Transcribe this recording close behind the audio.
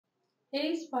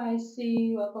Hey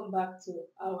Spicy, welcome back to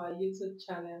our YouTube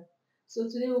channel. So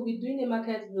today we'll be doing a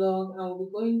market vlog and we'll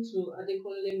be going to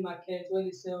Adekunle market where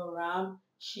they sell ram,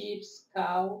 sheep,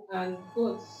 cow and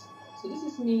goats. So this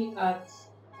is me at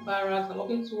Barracks. I'm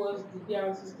walking towards the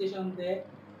BRT station there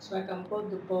so I can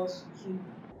board the bus to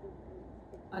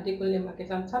Adekunle market.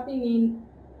 I'm tapping in,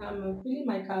 I'm filling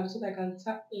my card so that I can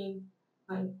tap in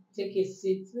and take a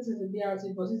seat. This is the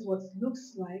BRT bus. This is what it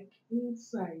looks like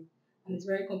inside, and it's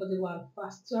very comfortable and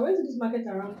fast. So I went to this market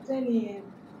around 10 a.m.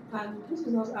 and this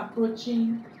is us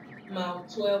approaching Mile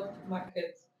 12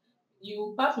 market.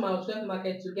 You pass Mile 12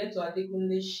 market to get to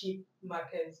Adekunle sheep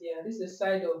market. Yeah, this is the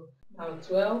side of Mile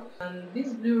 12, and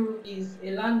this blue roof is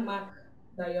a landmark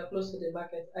that you're close to the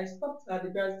market. I stopped at the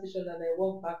gas station and I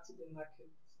walked back to the market.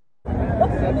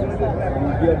 What's your name, sir?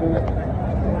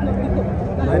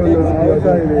 My name is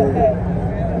Okay.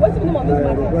 What's the name of this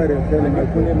market?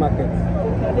 Adekunle market.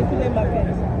 Adekunle market.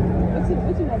 What's the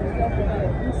name of the market?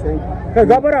 Hey,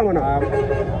 Gabara mana.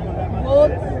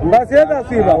 Goat. Basieda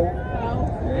siba.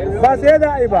 Basieda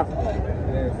iba.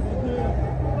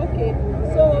 Okay.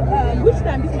 So, which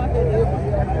time this market is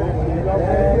open?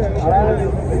 Around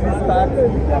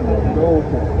 6:30. No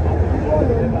open.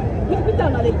 Which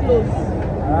time are they closed?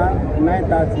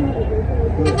 9:30.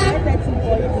 9:30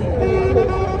 for it.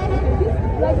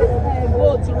 Like this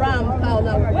goat, ram, cow.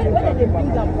 Now, where did they bring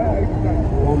them from?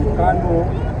 From Kano.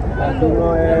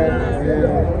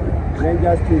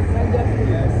 Niger State.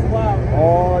 Yes. Wow.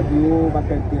 All the whole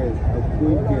market there,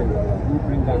 going there, you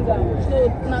bring them. So,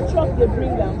 now truck they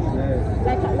bring them. Yes.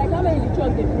 Like how many the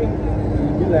truck they bring?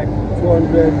 It be like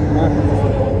 200, 150.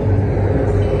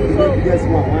 So, The biggest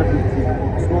one,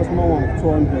 150. Small one,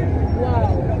 200.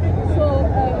 wow. So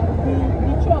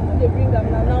the truck they bring them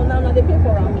now they pay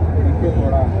for them. They pay for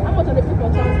that. How much are they pay for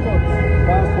transport?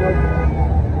 Transport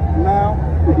now,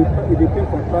 we pay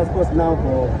for transport now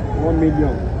for 1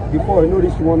 million. Before, you know,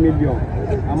 reach 1 million.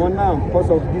 I'm on now, because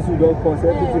of this, we don't cost,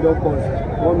 everything don't cost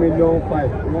 1 million,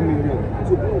 5, 1 million.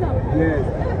 To bring them? Yes,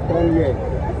 1 year.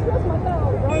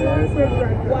 Yes.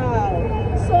 Wow.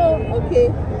 So okay.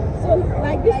 So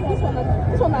like this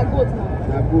one are goat now.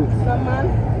 Na good. Na man.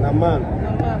 Na man.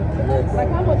 Yes. Like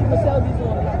how much you will sell this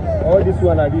one now? All this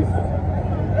one like this.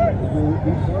 You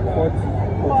each 40,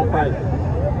 45.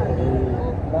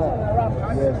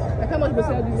 Yes. Like how much you will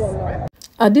sell this one now?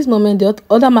 At this moment, the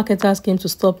other marketers came to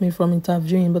stop me from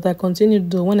interviewing, but I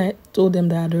continued though when I told them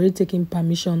that I had already taken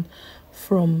permission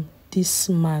from this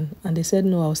man, and they said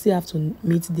no, I'll still have to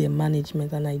meet their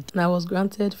management, and I was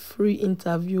granted free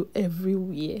interview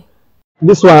everywhere.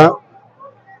 This one,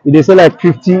 they say like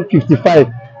 50,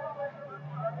 55.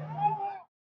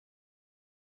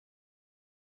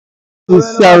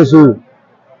 This also,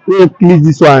 we please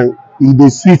this one, dey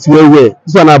sweet well.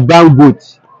 This one na brown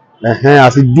goat.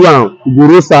 As you do am, you go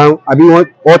roast am, abi you want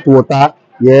hot water,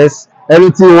 yes.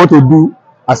 Anything you want to do,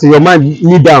 as your mind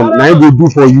lead am, na him go do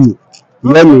for you.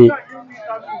 You hear me?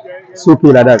 It's okay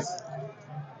like that.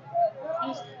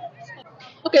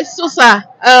 Okay, so sir,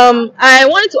 I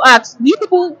wanted to ask, do you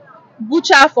people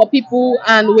butcher for people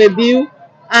and weigh bill,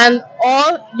 and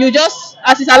or you just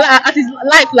as it's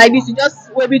life like this, you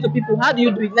just weigh bill to people? How do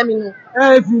you do it? Let me know.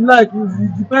 If you like,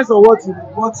 it depends on what you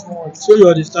want. So you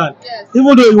understand. Yes.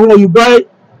 Even though you buy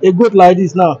a goat like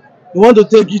this now, you want to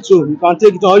take it home, you can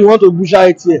take it home. Or you want to butcher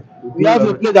it here, we have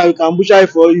a place that we can butcher it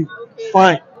for you. Okay.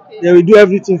 Fine. Okay. They will do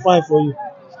everything fine for you.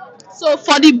 So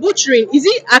for the butchering, is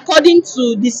it according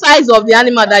to the size of the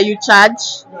animal that you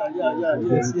charge?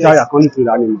 Yes. According to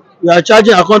the animal. We are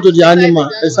charging according to the animal.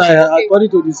 Okay. According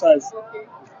to the size. Okay.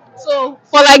 So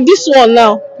for like this one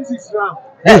now, This is ram.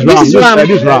 this is ram.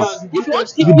 This ram. If you want,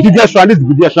 The biggest ram, this is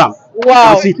the biggest ram. You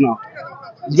wow, can see it now.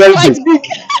 It's very quite big. big.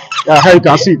 Yeah, you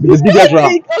can see it. It's the biggest ram.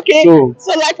 Big. Okay. So,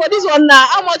 So like for this one now,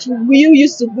 how much will you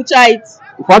use to butcher it?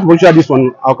 if I want to butcher this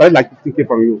one, I'll collect like 15K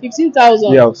from you.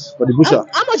 15,000. Yes, for the butcher.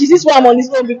 How much is this one on this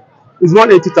one? It's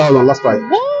 180,000 last price.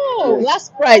 Whoa, Yes.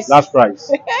 last price. Last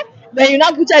price. Then you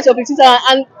now butcher it for 15,000,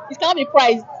 and it cannot be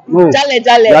priced. No. Jale.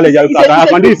 I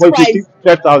can do it for price.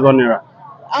 12,000 naira.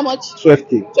 How much?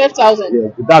 12K. 12,000. Yeah,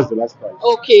 that's the last price.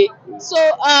 Okay. So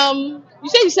you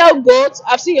say you sell goats.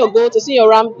 I've seen your goat. I've seen your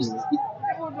ram.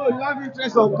 Even though you have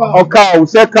interest on cow. Or cow, we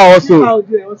sell cow also.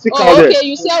 See cow Oh, there. okay.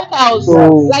 You sell cows. So,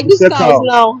 Like we these sell cows cow.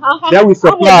 now. How Then we much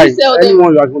supply do you sell them?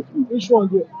 anyone that want to. Which one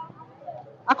there?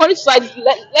 According to size,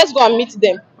 let's go and meet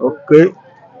them. Okay.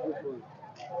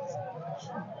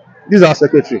 This is our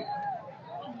secretary.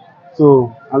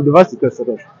 So I'm the vice secretary.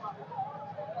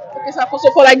 Okay, sir.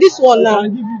 So for like this one I now.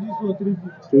 can give you this one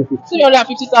 350.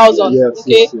 350,000. Yes,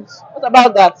 Okay. yes, yes. What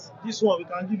about that? This one we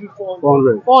can give you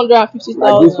 400. 400. 450,000.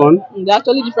 Like this one? They're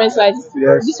actually different sizes.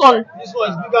 Yes. This one. This one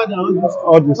is bigger than all this.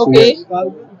 All this. Okay. Yes.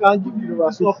 We can give you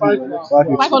this one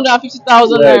 550.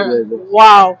 550,000 Yes, naira. yes, yes.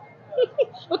 Wow.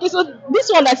 Okay, so this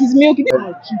one that is milky.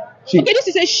 Sheep. Okay, this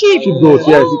is a sheep. Sheep goat,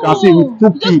 yes. You can see it with two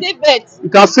It just kids. gave birth. You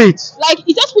can see it. Like,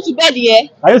 it just put to bed here.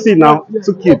 Are you see it now?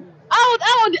 Two kids.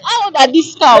 How old are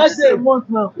these cows? Let's say a month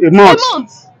now. A A month.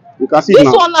 month. You can see it This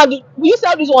now. one now, will you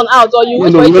sell this one out or you No,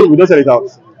 wait no, for it to? we don't sell it out.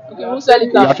 Okay, we'll sell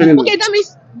it We are out. selling it. Okay, that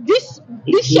means this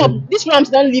shop, these rams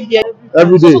don't live here.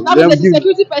 Every day. So that means Them there's a give-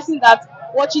 security person that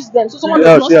watches them. So someone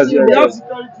Yes, does not yes, steal yes, them.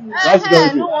 yes. That's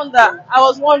security. No wonder. I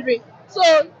was wondering. So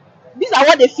these are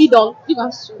what they feed on. Give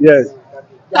us Yes.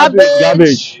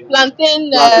 cabbage, plantain,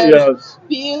 Yes.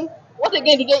 peel. What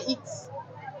again do they eat?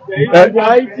 They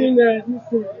are eating this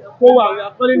kowa. We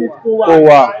are calling it kowa.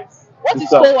 Kowa. What is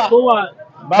It's a- kowa? Kowa.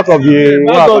 Back of the A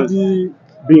bag of the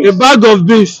beans. a bag of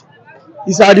beans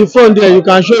is at the front there. You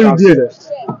can show it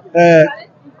there.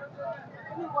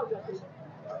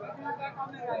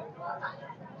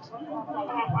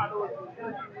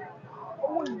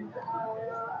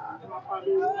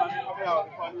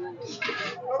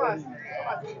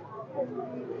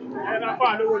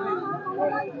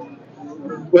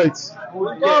 Wait.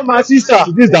 Oh, my sister,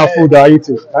 This is their food they are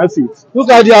eating. I see it. look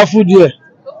at their food here.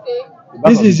 Okay.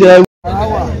 Back This of is the-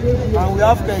 and we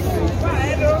have keke.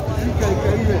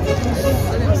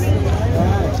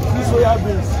 This soya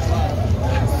beans.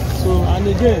 So and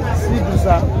again, see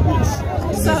dusa.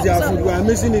 This is their food. We are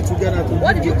mixing it together.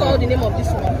 What did you call the name of this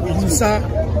one? Dusa,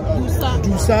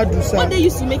 Dusa. dusa. What they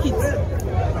used to make it?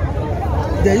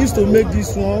 They used to make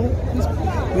this one.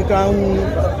 We can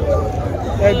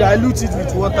dilute it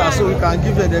with water so we can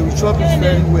give them. They will chop it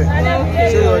very well.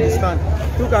 Okay. So you understand.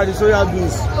 Look at the soya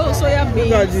beans. Oh, soya beans.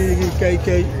 Look at the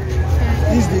keke.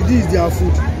 This is their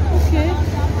food. Okay.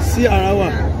 See arawa.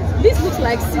 This looks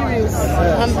like cereals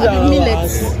and See arawa and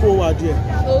millets. see kowa there.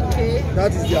 Okay.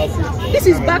 That is their food. This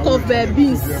is back of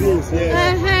beans. Beans,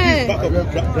 yes. Back of the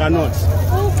granite.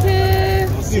 Okay.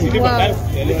 Wow. That is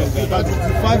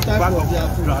the 5 types of their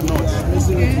food.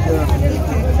 Mixing it together.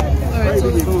 Alright,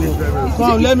 so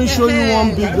Come, let me show you one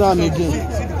big ram again.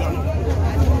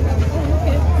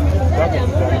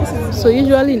 So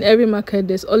usually in every market,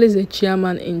 there's always a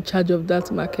chairman in charge of that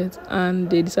market, and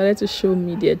they decided to show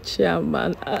me their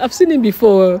chairman. I've seen him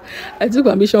before. I took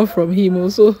permission from him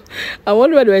also. I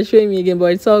wonder why they were showing me again,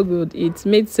 but it's all good. It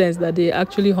made sense that they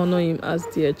actually honor him as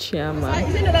their chairman.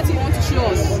 is there another thing you want to show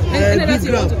us? Anything else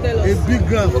you want to tell us? A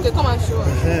big ram. Okay, come and show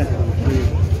us.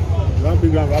 One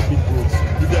big ram, one big goat.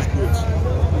 Biggest goat.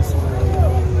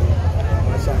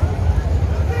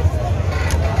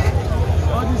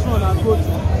 All this one are goat.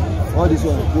 All this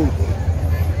one, goat.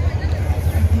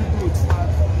 Goat.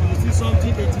 You see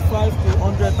something 85 to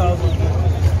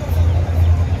 100,000.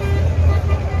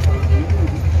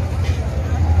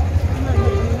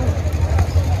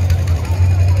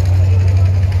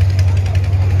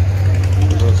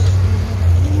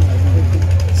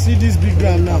 See this big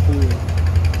ram now.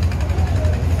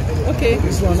 Okay.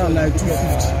 This one now like 250.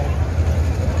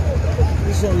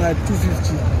 This one like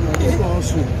 250. This one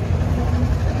also.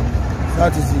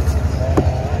 That is it.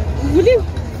 Will you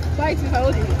buy it if I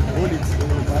hold it? Hold it.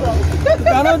 I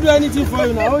cannot do anything for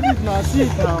you now. Hold it now. See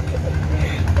it now.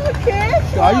 Okay.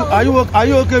 So are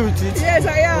you okay with it? Yes,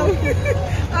 I am.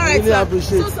 All right. Really sir.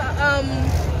 appreciate. So, sir,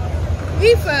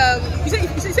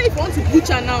 if you say if you want to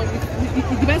butcher now,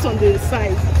 it depends on the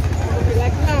size. Okay,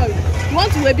 like now, you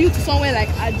want to rebuild to somewhere like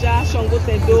Aja, Shango,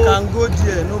 Tedo. You can go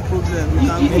there, no problem. You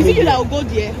can Is it you there. that will go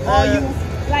there, or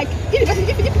you like if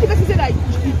the person say that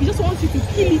he just wants you to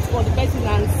kill it for the person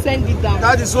and send it down?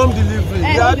 That is home delivery.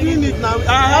 Eh, We are home doing delivery. it now.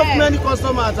 I have Eh. many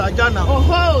customers at Ghana.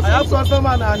 Oh, I have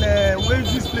customers and where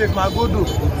is this place, Magodo.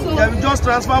 So- They will just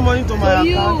transfer money to my So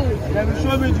you- account. They will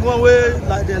show me the one way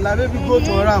like they like maybe go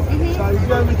to Ram. So I will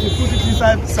do everything, put it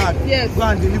inside sack. Yes. Go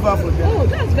and deliver for them. Oh,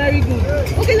 that's very good.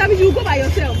 Okay, that means you go by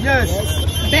yourself. Yes.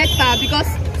 Better, because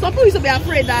some people used to be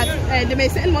afraid that they may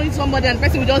send money to somebody and the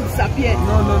person will just disappear.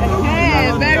 No.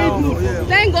 Very good. Yeah.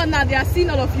 Thank God now they are seeing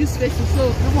all of you faces. So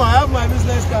People, I have my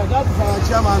business card. That is our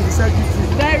chairman and the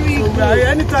secretary. very So we are, good.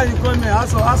 anytime you call me,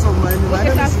 ask of my name. My Okay,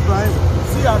 name is sir. Ibrahim.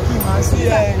 See Akim and see.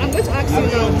 I'm going to ask you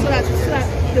now so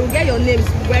that they will get your names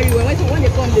very well. When they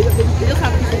come, they just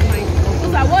have peace of mind. So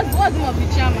sir, what's the name of the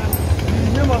chairman?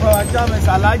 The name of our chairman is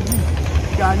Alaji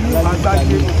Gani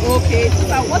Agbaje. Okay, so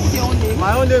sir, what's your own name?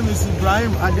 My own name is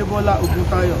Ibrahim Adebola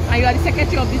Oguntayo. And you are the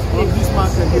secretary of this Of place. this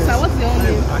market. Okay, sir, what's your own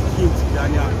name? Akim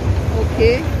Tijani.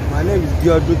 Okay. My name is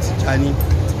Biodo Tijani.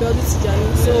 Belgium Tijani.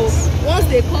 So once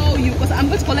they call you, because I'm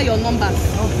going to collect your numbers.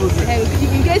 No problem.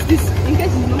 In case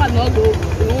the number not go,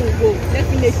 they won't go.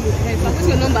 Definitely. So I put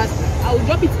your numbers. I will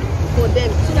drop it for them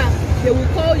so that they will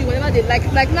call you whenever they like.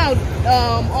 Like now,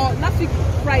 on last week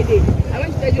Friday, I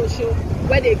went to the show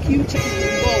where they kill chicken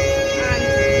in ball, and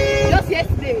just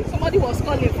yesterday somebody was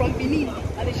calling from Benin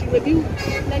and they should review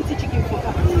plenty chicken for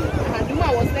her. And the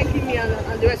woman was thanking me and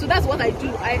the rest. So that's what I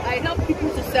do. I help people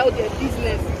to sell their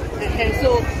business.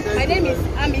 So my name is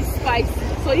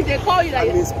Amyspicy. So if they call you like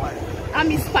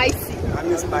Amyspicy.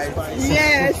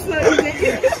 Yes. So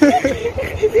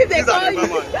if they call you,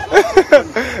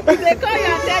 if they call you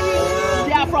and tell you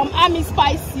they are from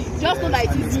Amyspicy, just know that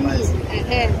it is me.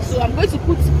 So I'm going to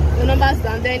put the numbers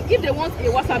down. Then if they want a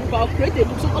WhatsApp group, I'll create a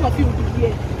book so all of you will be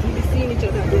here. We'll be seeing each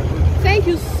other there. Thank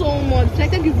you so much.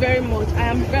 Thank you very much. I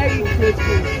am very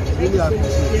grateful. Thank you so much.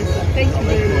 Yes, sir. Thank you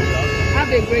very much. Have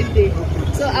a great day.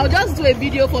 So I'll just do a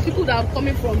video for people that are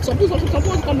coming from. Some people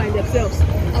come by themselves.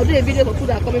 I'll do a video for people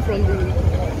that are coming from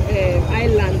the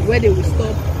island where they will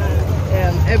stop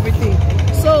and everything.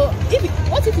 So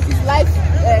what if it is live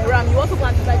ram? You also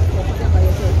want to like for them by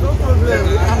yourself? No problem.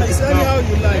 It's anyhow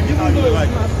you like. Even though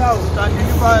it's my house, you can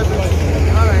deliver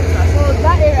everything. Alright, so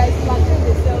that area is plantain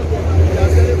they sell there.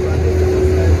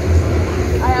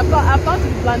 I've gone to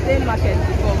the plantain market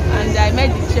before and I met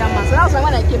the chairman. So that was why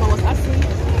when I came I was asking you for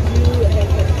the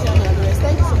chairman and the rest.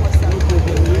 Thank you so much, sir.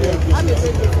 Have a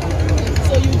great day, sir.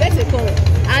 So you get a call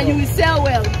and you will sell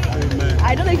well. Amen.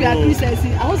 I don't know if you are Christian.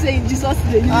 I won't say in Jesus'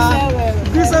 name. You will sell well.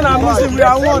 Christian and Muslim, we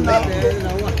are one now.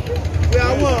 We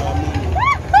are one.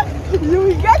 You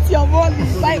will get your money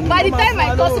by the time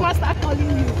my customers start calling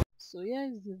you. So here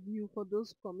is the view for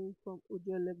those coming from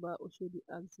Ojoleba, Oshodi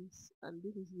axis, and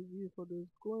this is the view for those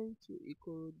going to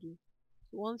Ikorodu.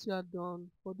 So once you are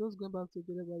done, for those going back to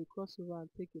Ojoleba, you cross over and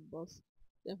take a bus.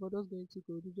 Then for those going to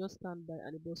Ikorodu, just stand by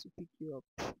and the bus will pick you up.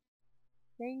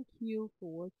 Thank you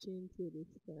for watching till this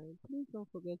time. Please don't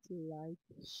forget to like,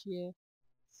 share,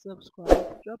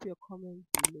 subscribe, drop your comments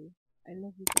below. I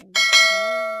love you guys.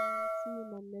 Bye. See you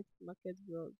in my next market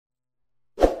vlog.